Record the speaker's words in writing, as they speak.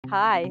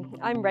Hi,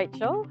 I'm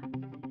Rachel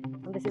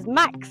and this is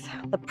Max,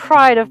 the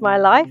pride of my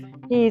life.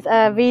 He's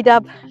a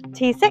VW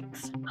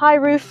T6, high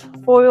roof,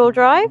 4-wheel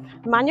drive,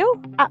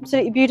 manual.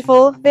 Absolutely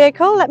beautiful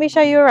vehicle. Let me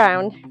show you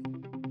around.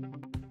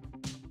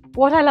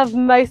 What I love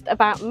most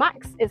about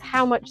Max is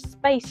how much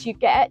space you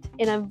get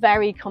in a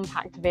very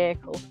compact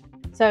vehicle.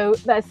 So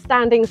there's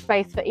standing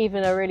space for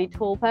even a really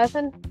tall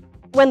person.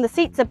 When the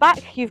seats are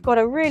back, you've got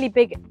a really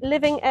big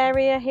living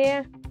area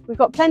here. We've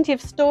got plenty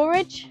of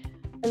storage,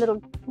 a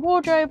little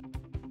wardrobe,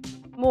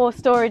 more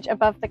storage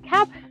above the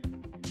cab,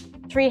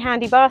 3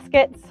 handy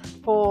baskets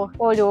for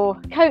all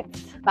your coats,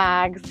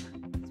 bags,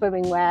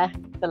 swimming wear,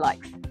 the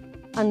likes.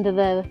 Under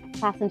the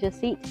passenger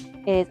seat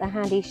is a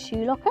handy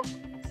shoe locker,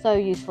 so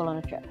useful on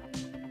a trip.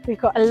 We've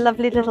got a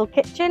lovely little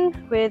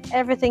kitchen with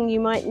everything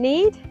you might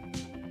need.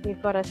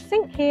 We've got a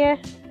sink here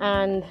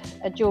and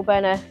a dual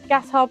burner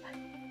gas hob,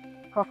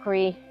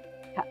 crockery,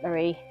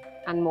 cutlery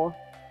and more.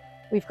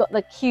 We've got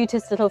the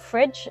cutest little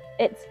fridge.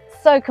 It's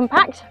so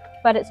compact,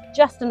 but it's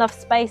just enough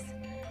space,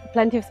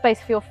 plenty of space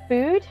for your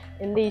food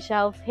in these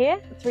shelves here.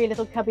 3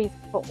 little cubbies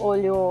for all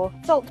your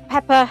salt,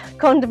 pepper,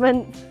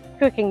 condiments,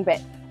 cooking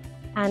bits.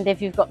 And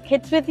if you've got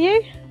kids with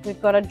you,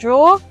 we've got a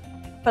drawer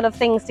full of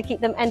things to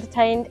keep them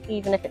entertained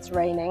even if it's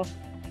raining.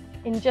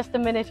 In just a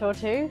minute or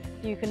two,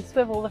 you can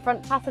swivel the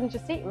front passenger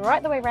seat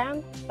right the way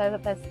around so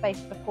that there's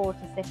space for 4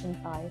 to sit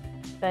inside.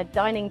 The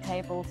dining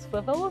table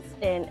swivels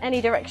in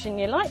any direction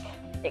you like.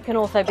 It can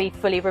also be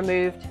fully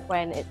removed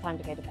when it's time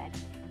to go to bed.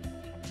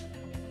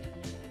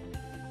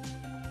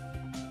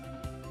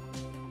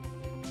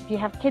 If you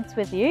have kids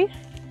with you,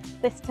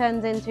 this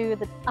turns into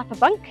the upper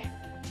bunk.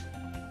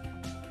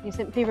 You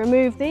simply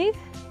remove these,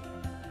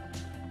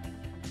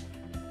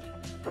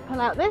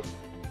 pull out this,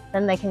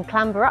 then they can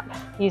clamber up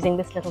using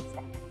this little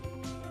step.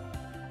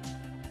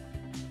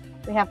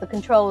 We have the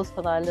controls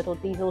for the little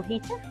diesel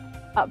heater.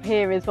 Up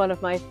here is one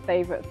of my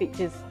favourite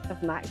features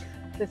of Max.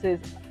 This is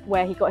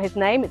where he got his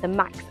name. It's a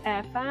Max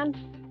air fan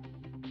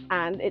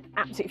and it's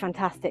absolutely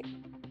fantastic.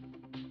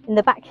 In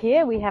the back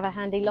here we have a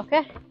handy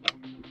locker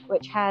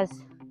which has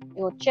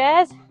your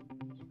chairs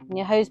and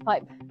your hose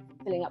pipe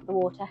filling up the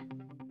water.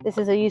 This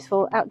is a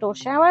useful outdoor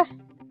shower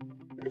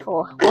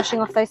for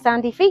washing off those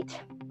sandy feet.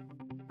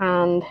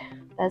 And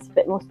there's a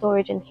bit more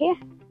storage in here,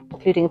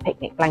 including a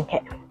picnic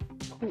blanket.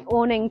 The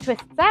awning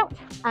twists out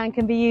and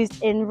can be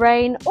used in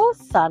rain or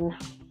sun.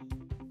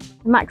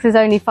 Max is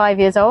only 5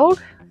 years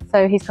old,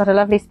 so he's got a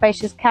lovely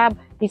spacious cab.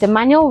 He's a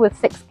manual with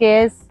 6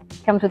 gears,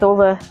 comes with all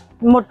the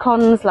mod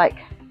cons like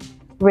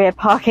rear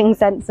parking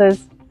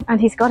sensors, and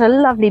he's got a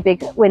lovely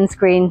big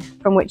windscreen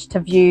from which to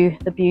view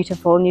the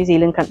beautiful New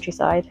Zealand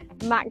countryside.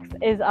 Max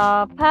is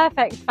our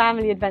perfect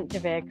family adventure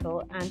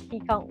vehicle and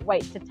he can't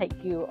wait to take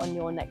you on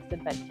your next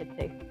adventure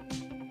too.